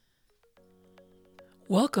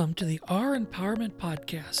Welcome to the R Empowerment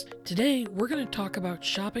Podcast. Today, we're going to talk about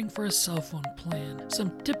shopping for a cell phone plan,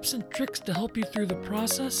 some tips and tricks to help you through the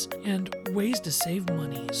process, and ways to save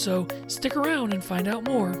money. So stick around and find out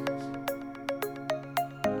more.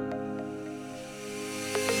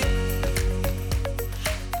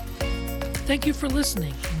 Thank you for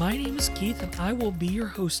listening. My name is Keith and I will be your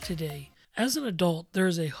host today. As an adult, there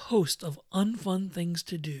is a host of unfun things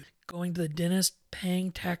to do. Going to the dentist,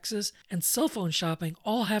 paying taxes, and cell phone shopping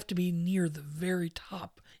all have to be near the very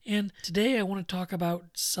top. And today I want to talk about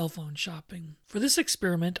cell phone shopping. For this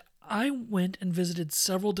experiment, I went and visited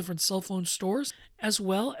several different cell phone stores as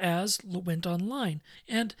well as went online.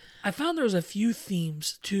 And I found there was a few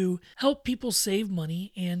themes to help people save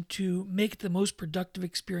money and to make it the most productive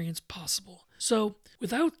experience possible. So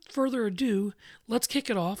without further ado, let's kick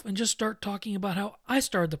it off and just start talking about how I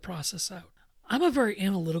started the process out. I'm a very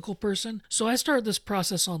analytical person, so I started this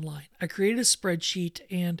process online. I created a spreadsheet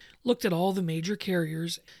and looked at all the major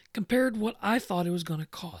carriers, compared what I thought it was going to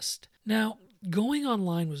cost. Now, going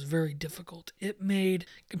online was very difficult. It made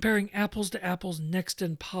comparing apples to apples next to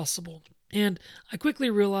impossible. And I quickly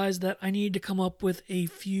realized that I needed to come up with a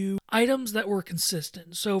few items that were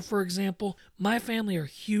consistent. So, for example, my family are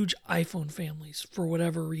huge iPhone families for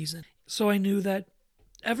whatever reason. So I knew that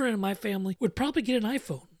everyone in my family would probably get an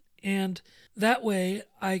iPhone. And that way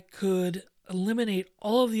I could eliminate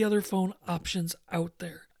all of the other phone options out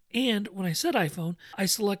there. And when I said iPhone, I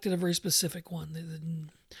selected a very specific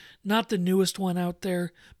one. Not the newest one out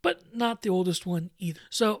there, but not the oldest one either.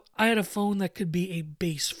 So I had a phone that could be a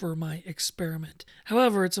base for my experiment.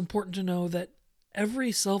 However, it's important to know that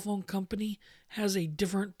every cell phone company has a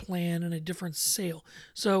different plan and a different sale.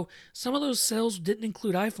 So some of those sales didn't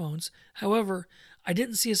include iPhones. However, I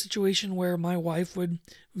didn't see a situation where my wife would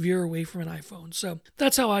veer away from an iPhone. So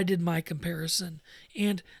that's how I did my comparison.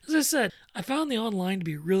 And as I said, I found the online to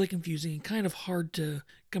be really confusing and kind of hard to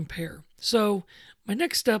compare. So my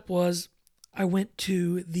next step was I went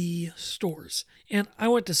to the stores. And I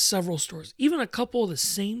went to several stores, even a couple of the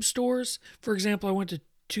same stores. For example, I went to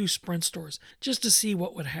 2 Sprint stores just to see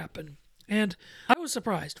what would happen. And I was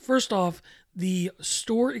surprised. First off, the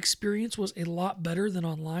store experience was a lot better than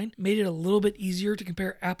online, made it a little bit easier to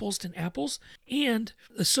compare apples to apples, and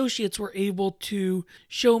associates were able to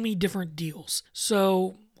show me different deals.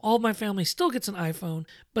 So all of my family still gets an iPhone,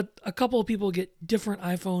 but a couple of people get different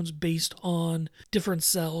iPhones based on different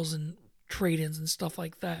cells and trade-ins and stuff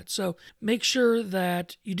like that. So make sure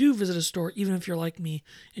that you do visit a store, even if you're like me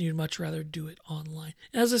and you'd much rather do it online.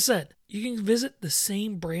 As I said, you can visit the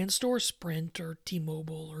same brand store, Sprint or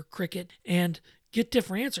T-Mobile or Cricket, and get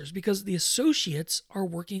different answers because the associates are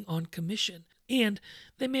working on commission and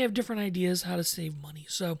they may have different ideas how to save money.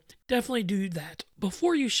 So definitely do that.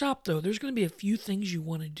 Before you shop though, there's going to be a few things you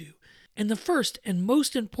want to do. And the first and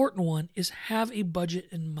most important one is have a budget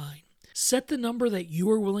in mind. Set the number that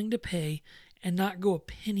you are willing to pay and not go a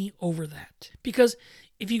penny over that. Because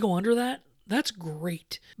if you go under that, that's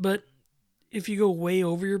great. But if you go way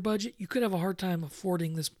over your budget, you could have a hard time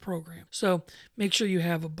affording this program. So make sure you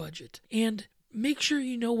have a budget. And make sure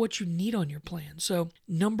you know what you need on your plan. So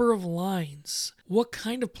number of lines. What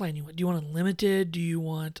kind of plan you want? Do you want unlimited? Do you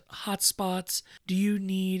want hotspots? Do you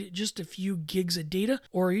need just a few gigs of data?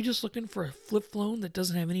 Or are you just looking for a flip phone that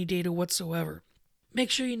doesn't have any data whatsoever? Make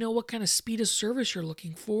sure you know what kind of speed of service you're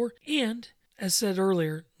looking for, and, as said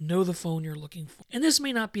earlier, know the phone you're looking for. And this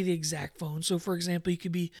may not be the exact phone. So, for example, you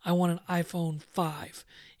could be, I want an iPhone 5,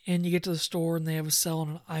 and you get to the store and they have a sale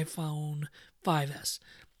on an iPhone 5S.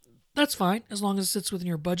 That's fine, as long as it sits within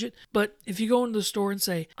your budget. But if you go into the store and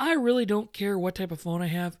say, I really don't care what type of phone I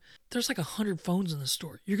have, there's like 100 phones in the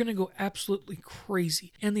store. You're going to go absolutely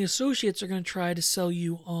crazy. And the associates are going to try to sell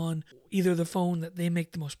you on either the phone that they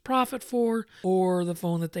make the most profit for or the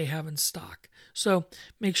phone that they have in stock. So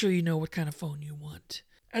make sure you know what kind of phone you want.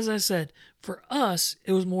 As I said, for us,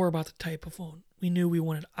 it was more about the type of phone. We knew we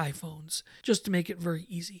wanted iPhones just to make it very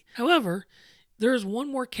easy. However, there is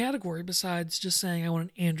one more category besides just saying I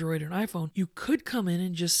want an Android or an iPhone. You could come in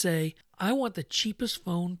and just say, I want the cheapest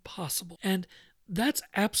phone possible. And that's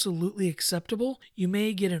absolutely acceptable. You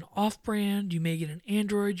may get an off-brand, you may get an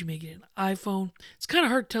Android, you may get an iPhone. It's kind of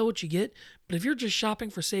hard to tell what you get, but if you're just shopping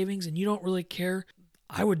for savings and you don't really care,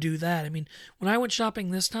 I would do that. I mean, when I went shopping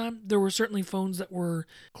this time, there were certainly phones that were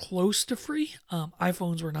close to free.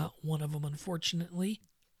 iPhones were not one of them, unfortunately.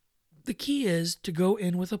 The key is to go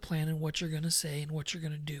in with a plan and what you're going to say and what you're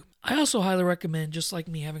going to do. I also highly recommend, just like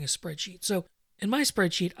me, having a spreadsheet. So in my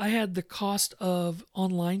spreadsheet, I had the cost of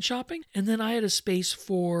online shopping, and then I had a space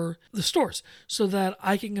for the stores so that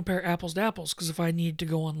I can compare apples to apples, because if I need to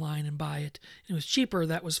go online and buy it and it was cheaper,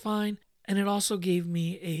 that was fine. And it also gave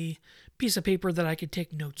me a piece of paper that I could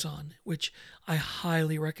take notes on, which I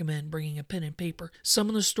highly recommend bringing a pen and paper. Some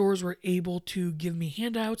of the stores were able to give me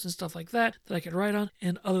handouts and stuff like that I could write on,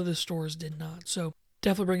 and other of the stores did not. So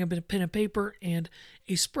definitely bring a pen and paper, and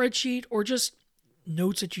a spreadsheet or just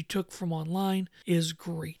notes that you took from online is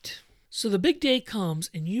great. So the big day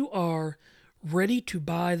comes and you are ready to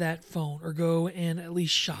buy that phone or go and at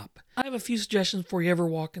least shop. I have a few suggestions before you ever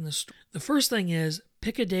walk in the store. The first thing is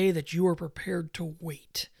pick a day that you are prepared to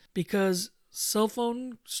wait, because cell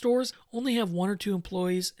phone stores only have 1 or 2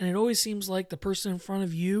 employees, and it always seems like the person in front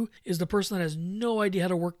of you is the person that has no idea how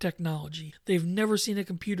to work technology. They've never seen a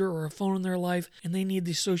computer or a phone in their life, and they need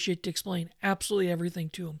the associate to explain absolutely everything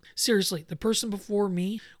to them. Seriously, the person before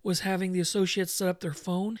me was having the associate set up their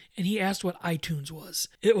phone, and he asked what iTunes was.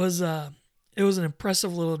 It was an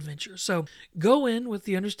impressive little adventure. So go in with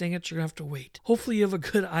the understanding that you're going to have to wait. Hopefully you have a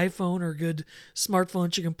good iPhone or a good smartphone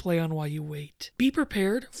that you can play on while you wait. Be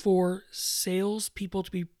prepared for sales people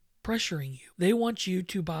to be pressuring you. They want you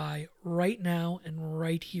to buy right now and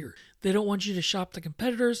right here. They don't want you to shop the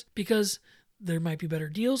competitors because there might be better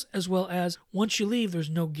deals, as well as once you leave,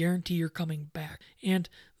 there's no guarantee you're coming back. And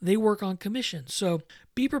they work on commission. So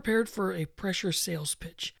be prepared for a pressure sales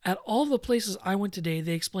pitch. At all the places I went today,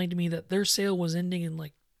 they explained to me that their sale was ending in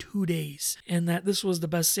like 2 days and that this was the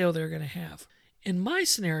best sale they're going to have. In my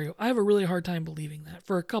scenario, I have a really hard time believing that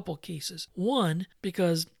for a couple cases. One,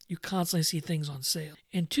 because you constantly see things on sale.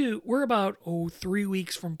 And 2, we're about 3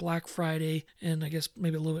 weeks from Black Friday, and I guess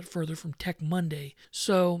maybe a little bit further from Tech Monday.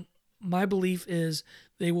 So my belief is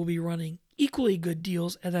they will be running equally good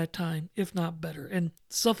deals at that time, if not better. And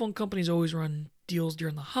cell phone companies always run deals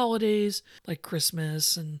during the holidays, like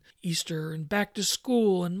Christmas and Easter and back to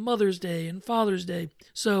school and Mother's Day and Father's Day.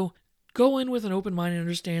 So go in with an open mind and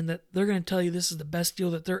understand that they're going to tell you this is the best deal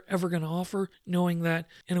that they're ever going to offer, knowing that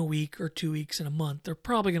in a week or 2 weeks, in a month, they're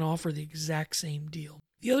probably going to offer the exact same deal.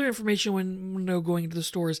 The other information when going into the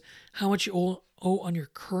store is how much you owe on your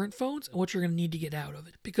current phones and what you're going to need to get out of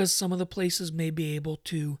it, because some of the places may be able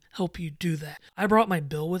to help you do that. I brought my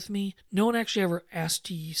bill with me. No one actually ever asked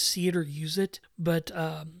to see it or use it, but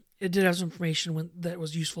it did have some information that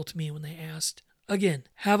was useful to me when they asked. Again,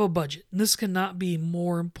 have a budget. And this cannot be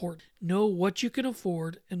more important. Know what you can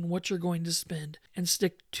afford and what you're going to spend and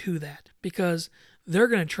stick to that, because they're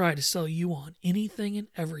going to try to sell you on anything and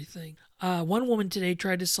everything. One woman today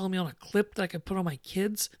tried to sell me on a clip that I could put on my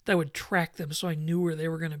kids that would track them so I knew where they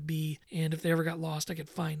were going to be. And if they ever got lost, I could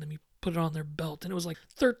find them. You put it on their belt. And it was like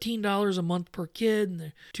 $13 a month per kid, and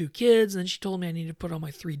they're 2 kids. And then she told me I needed to put on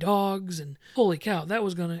my 3 dogs. And holy cow, that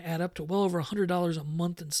was going to add up to well over $100 a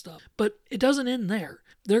month and stuff. But it doesn't end there.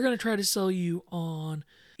 They're going to try to sell you on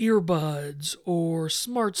earbuds or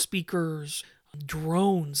smart speakers,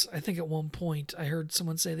 drones. I think at one point I heard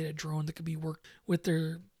someone say they had a drone that could be worked with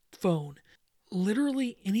their phone.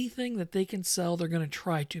 Literally anything that they can sell, they're going to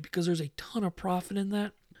try to, because there's a ton of profit in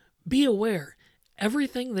that. Be aware,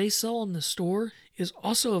 everything they sell in the store is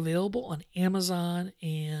also available on Amazon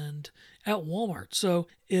and at Walmart. So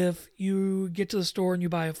if you get to the store and you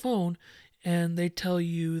buy a phone and they tell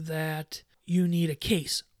you that you need a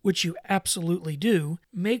case, which you absolutely do,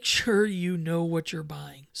 make sure you know what you're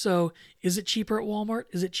buying. So is it cheaper at Walmart?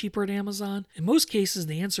 Is it cheaper at Amazon? In most cases,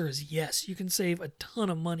 the answer is yes. You can save a ton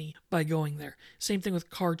of money by going there. Same thing with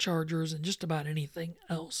car chargers and just about anything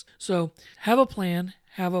else. So have a plan,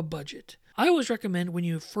 have a budget. I always recommend when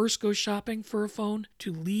you first go shopping for a phone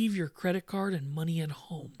to leave your credit card and money at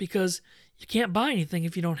home, because you can't buy anything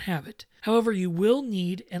if you don't have it. However, you will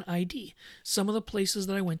need an ID. Some of the places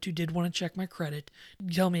that I went to did want to check my credit,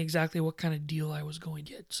 tell me exactly what kind of deal I was going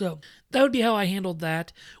to get. So that would be how I handled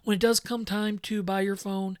that. When it does come time to buy your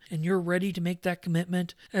phone and you're ready to make that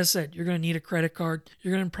commitment, as I said, you're going to need a credit card.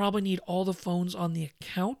 You're going to probably need all the phones on the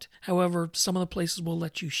account. However, some of the places will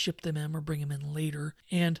let you ship them in or bring them in later.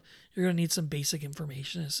 And you're going to need some basic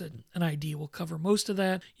information. As I said, an ID will cover most of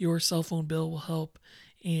that. Your cell phone bill will help.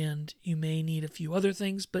 And you may need a few other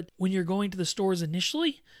things, but when you're going to the stores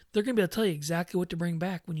initially, they're going to be able to tell you exactly what to bring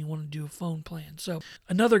back when you want to do a phone plan. So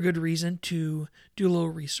another good reason to do a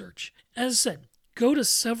little research. As I said, go to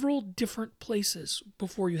several different places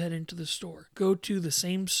before you head into the store. Go to the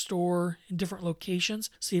same store in different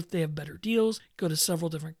locations, see if they have better deals. Go to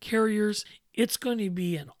several different carriers. It's going to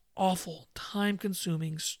be an awful,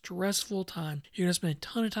 time-consuming, stressful time. You're going to spend a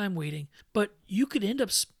ton of time waiting, but you could end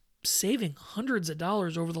up saving hundreds of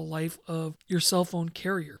dollars over the life of your cell phone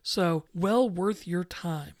carrier. So, well worth your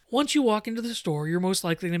time. Once you walk into the store, you're most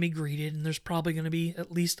likely going to be greeted, and there's probably going to be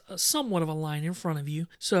at least somewhat of a line in front of you.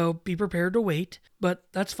 So be prepared to wait, but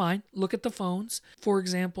that's fine. Look at the phones. For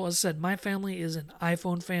example, as I said, my family is an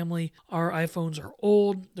iPhone family. Our iPhones are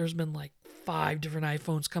old. There's been like 5 different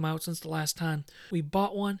iPhones come out since the last time we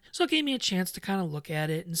bought one. So it gave me a chance to kind of look at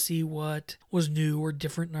it and see what was new or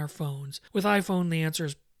different in our phones. With iPhone, the answer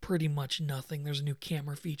is pretty much nothing. There's a new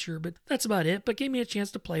camera feature, but that's about it. But gave me a chance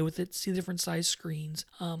to play with it, see different size screens,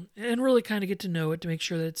 and really kind of get to know it to make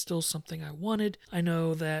sure that it's still something I wanted. I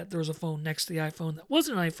know that there was a phone next to the iPhone that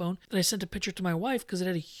wasn't an iPhone that I sent a picture to my wife because it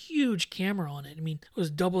had a huge camera on it. I mean, it was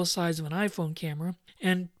double the size of an iPhone camera,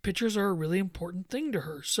 and pictures are a really important thing to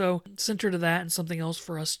her. So sent her to that and something else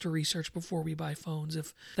for us to research before we buy phones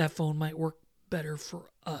if that phone might work better for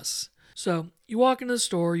us. So you walk into the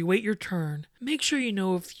store, you wait your turn, make sure you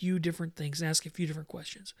know a few different things and ask a few different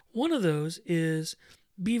questions. One of those is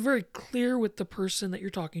be very clear with the person that you're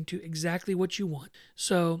talking to exactly what you want.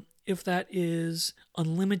 So if that is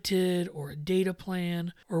unlimited or a data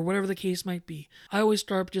plan or whatever the case might be, I always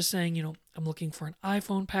start just saying, I'm looking for an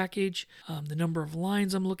iPhone package, the number of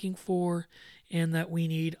lines I'm looking for, and that we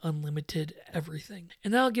need unlimited everything.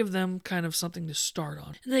 And that'll give them kind of something to start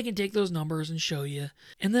on. And they can take those numbers and show you.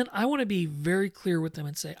 And then I want to be very clear with them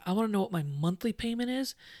and say, I want to know what my monthly payment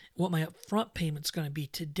is, what my upfront payment's going to be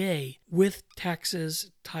today with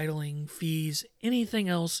taxes, titling, fees, anything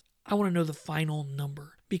else. I want to know the final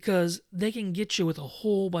number because they can get you with a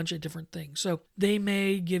whole bunch of different things. So they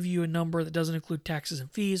may give you a number that doesn't include taxes and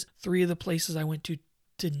fees. 3 of the places I went to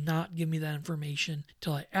did not give me that information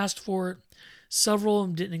until I asked for it. Several of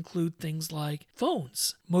them didn't include things like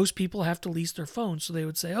phones. Most people have to lease their phones, so they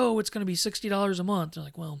would say, it's going to be $60 a month. They're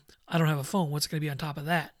like, well, I don't have a phone. What's going to be on top of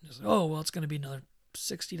that? Like, it's going to be another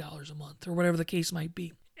 $60 a month or whatever the case might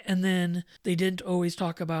be. And then they didn't always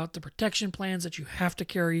talk about the protection plans that you have to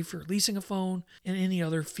carry if you're leasing a phone and any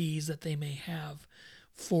other fees that they may have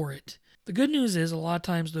for it. The good news is a lot of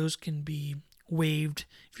times those can be waived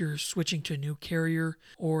if you're switching to a new carrier,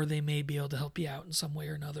 or they may be able to help you out in some way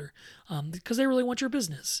or another because they really want your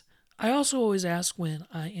business. I also always ask when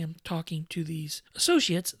I am talking to these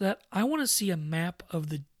associates that I want to see a map of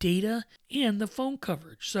the data and the phone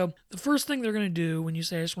coverage. So the first thing they're going to do when you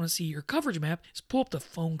say I just want to see your coverage map is pull up the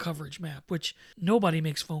phone coverage map, which nobody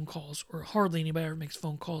makes phone calls, or hardly anybody ever makes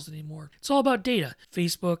phone calls anymore. It's all about data,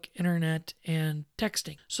 Facebook, internet, and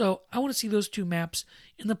texting. So I want to see those 2 maps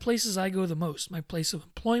in the places I go the most, my place of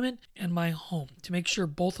employment and my home, to make sure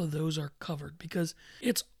both of those are covered because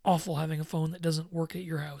it's awful having a phone that doesn't work at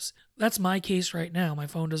your house. That's my case right now. My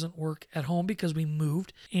phone doesn't work at home because we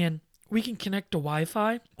moved, and we can connect to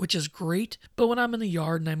Wi-Fi, which is great, but when I'm in the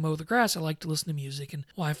yard and I mow the grass, I like to listen to music, and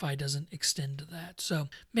Wi-Fi doesn't extend to that. So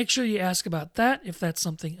make sure you ask about that if that's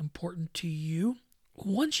something important to you.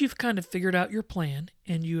 Once you've kind of figured out your plan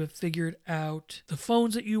and you have figured out the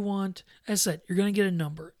phones that you want, as I said, you're going to get a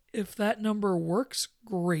number. If that number works,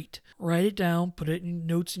 great. Write it down, put it in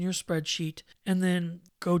notes in your spreadsheet, and then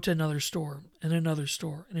go to another store and another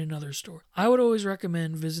store and another store. I would always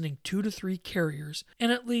recommend visiting 2 to 3 carriers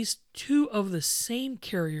and at least 2 of the same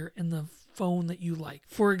carrier in the phone that you like.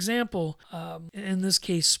 For example, in this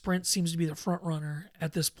case, Sprint seems to be the front runner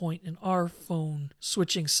at this point in our phone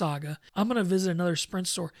switching saga. I'm going to visit another Sprint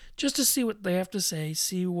store just to see what they have to say,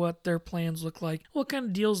 see what their plans look like, what kind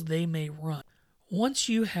of deals they may run. Once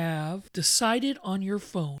you have decided on your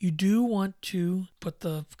phone, you do want to put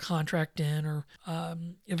the contract in, or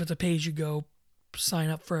if it's a pay-as-you-go, sign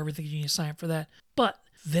up for everything. You need to sign up for that. But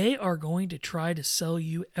they are going to try to sell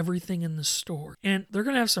you everything in the store, and they're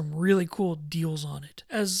going to have some really cool deals on it.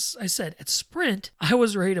 As I said, at Sprint, I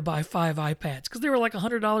was ready to buy 5 iPads because they were like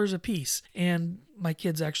 $100 a piece, and my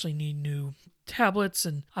kids actually need new tablets,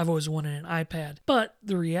 and I've always wanted an iPad. But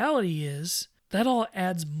the reality is that all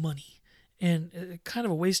adds money. And kind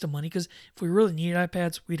of a waste of money because if we really needed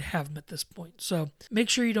iPads, we'd have them at this point. So make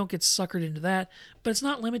sure you don't get suckered into that. But it's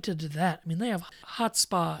not limited to that. I mean, they have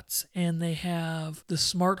hotspots and they have the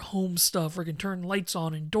smart home stuff where you can turn lights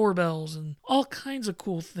on and doorbells and all kinds of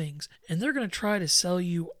cool things. And they're going to try to sell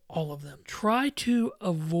you all of them. Try to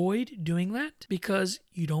avoid doing that because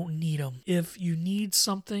you don't need them. If you need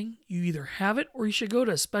something, you either have it or you should go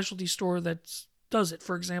to a specialty store that's does it.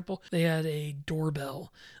 For example, they had a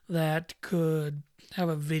doorbell that could have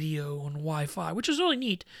a video on Wi-Fi, which is really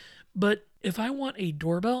neat. But if I want a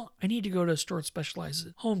doorbell, I need to go to a store that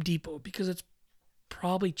specializes, Home Depot, because it's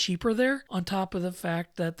probably cheaper there, on top of the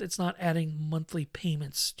fact that it's not adding monthly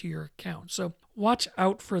payments to your account. So watch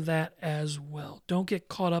out for that as well. Don't get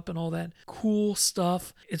caught up in all that cool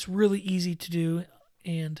stuff. It's really easy to do,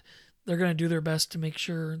 and they're going to do their best to make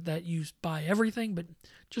sure that you buy everything, but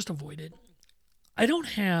just avoid it. I don't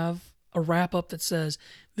have a wrap up that says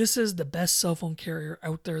this is the best cell phone carrier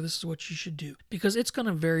out there, this is what you should do, because it's going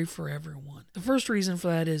to vary for everyone. The first reason for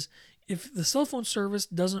that is if the cell phone service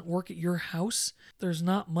doesn't work at your house, there's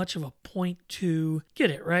not much of a point to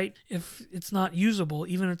get it, right? If it's not usable,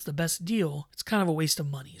 even if it's the best deal, it's kind of a waste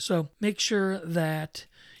of money. So make sure that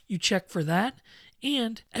you check for that.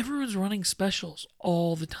 And everyone's running specials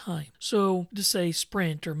all the time. So to say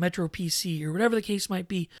Sprint or Metro PC or whatever the case might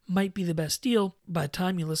be the best deal, by the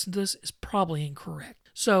time you listen to this, is probably incorrect.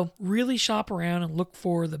 So really shop around and look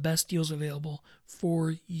for the best deals available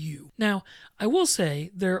for you. Now, I will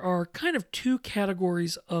say there are kind of two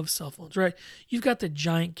categories of cell phones, right? You've got the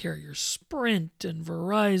giant carriers, Sprint and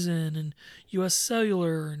Verizon and US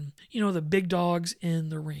Cellular and, the big dogs in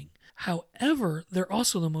the ring. However, they're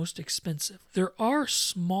also the most expensive. There are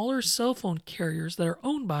smaller cell phone carriers that are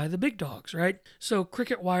owned by the big dogs, right? So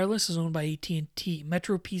Cricket Wireless is owned by AT&T,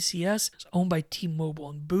 Metro PCS is owned by T-Mobile,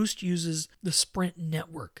 and Boost uses the Sprint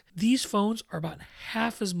network. These phones are about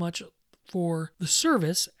half as much for the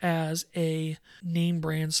service as a name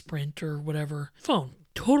brand Sprint or whatever phone.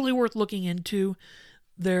 Totally worth looking into.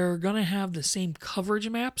 They're going to have the same coverage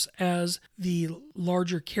maps as the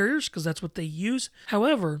larger carriers because that's what they use.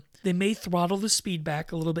 However, they may throttle the speed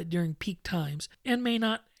back a little bit during peak times and may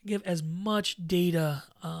not give as much data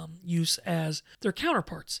use as their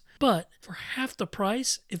counterparts. But for half the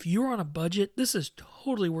price, if you're on a budget, this is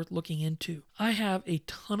totally worth looking into. I have a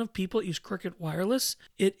ton of people that use Cricket Wireless.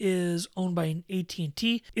 It is owned by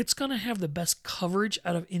AT&T. It's going to have the best coverage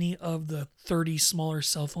out of any of the 30 smaller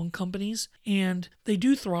cell phone companies. And they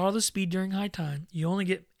do throttle the speed during high time. You only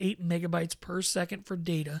get 8 megabytes per second for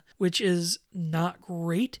data, which is not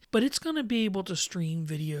great, but it's going to be able to stream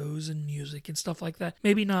videos and music and stuff like that.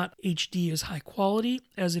 Maybe not HD as high quality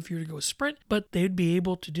as if you were to go Sprint, but they'd be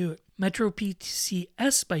able to do it. Metro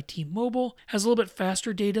PCS by T-Mobile has a little bit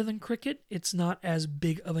faster data than Cricket. It's not as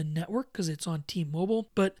big of a network because it's on T-Mobile,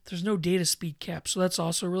 but there's no data speed cap, so that's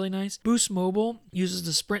also really nice. Boost Mobile uses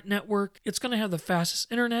the Sprint network. It's going to have the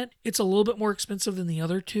fastest internet. It's a little bit more expensive than the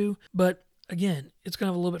other two, but again, it's going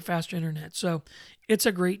to have a little bit faster internet, so it's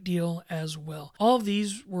a great deal as well. All of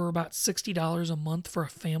these were about $60 a month for a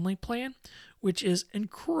family plan, which is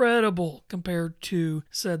incredible compared to,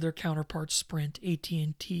 said, their counterparts, Sprint,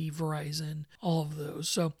 AT&T, Verizon, all of those.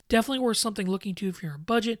 So definitely worth something looking to if you're on a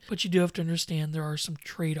budget, but you do have to understand there are some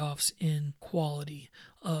trade-offs in quality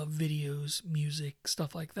of videos, music,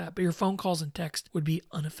 stuff like that. But your phone calls and text would be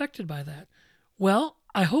unaffected by that. Well,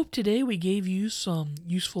 I hope today we gave you some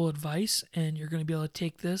useful advice and you're going to be able to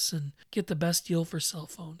take this and get the best deal for cell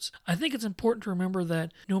phones. I think it's important to remember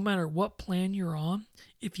that no matter what plan you're on,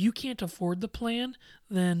 if you can't afford the plan,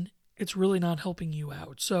 then it's really not helping you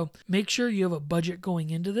out. So make sure you have a budget going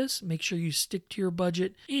into this. Make sure you stick to your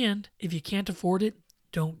budget. And if you can't afford it,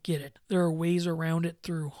 don't get it. There are ways around it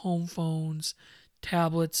through home phones,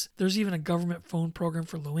 tablets. There's even a government phone program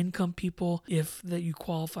for low-income people if that you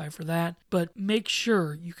qualify for that. But make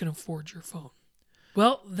sure you can afford your phone.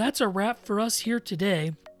 Well, that's a wrap for us here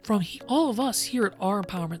today. From all of us here at Our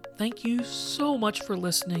Empowerment, thank you so much for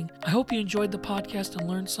listening. I hope you enjoyed the podcast and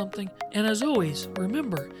learned something. And as always,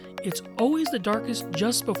 remember, it's always the darkest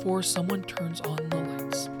just before someone turns on the light.